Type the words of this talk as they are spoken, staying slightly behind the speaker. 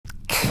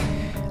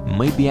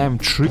Maybe I'm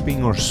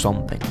tripping or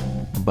something,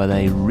 but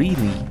I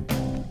really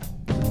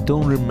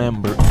don't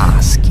remember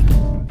asking.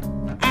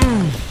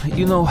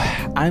 You know,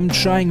 I'm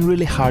trying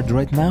really hard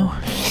right now,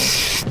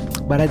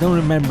 but I don't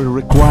remember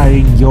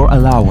requiring your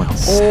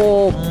allowance.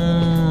 Oh,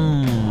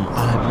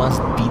 I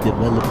must be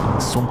developing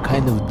some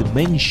kind of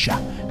dementia,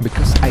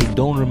 because I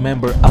don't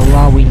remember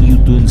allowing you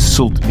to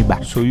insult me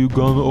back. So you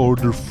gonna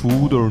order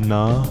food or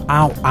nah?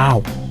 Ow,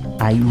 ow.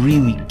 I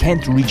really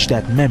can't reach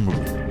that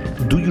memory.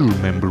 Do you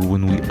remember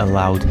when we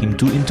allowed him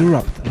to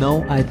interrupt?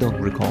 No, I don't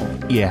recall.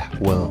 Yeah,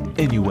 well,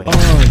 anyway.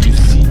 You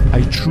see,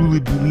 I truly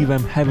believe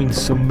I'm having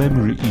some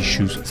memory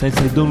issues, since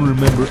I don't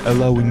remember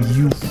allowing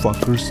you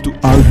fuckers to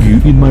argue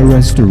in my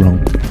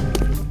restaurant.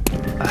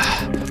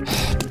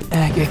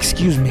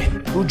 Excuse me,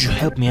 could you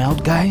help me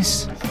out,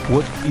 guys?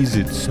 What is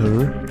it,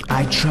 sir?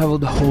 I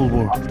traveled the whole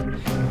world,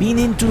 been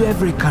into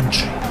every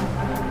country,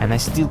 and I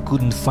still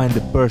couldn't find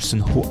the person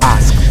who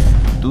asked.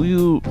 Do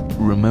you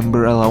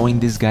remember allowing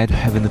this guy to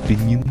have an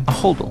opinion?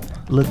 Hold on,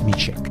 let me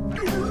check.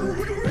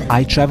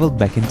 I traveled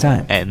back in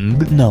time,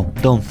 and no,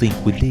 don't think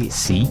with this,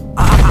 see?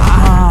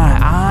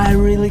 I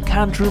really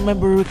can't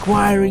remember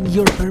requiring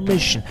your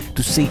permission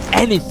to say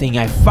anything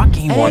I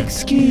fucking want.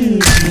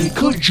 Excuse me,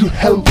 could you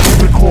help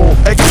me recall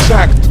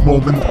exact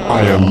moment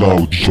I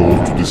allowed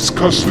y'all to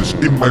discuss this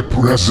in my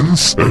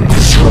presence and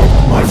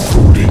disrupt my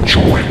food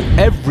enjoyment?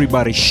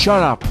 Everybody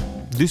shut up!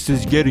 This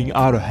is getting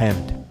out of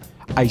hand.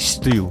 I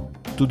still,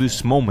 to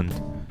this moment,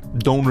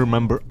 don't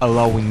remember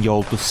allowing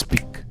y'all to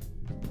speak.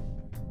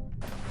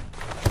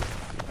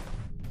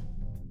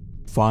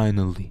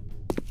 Finally,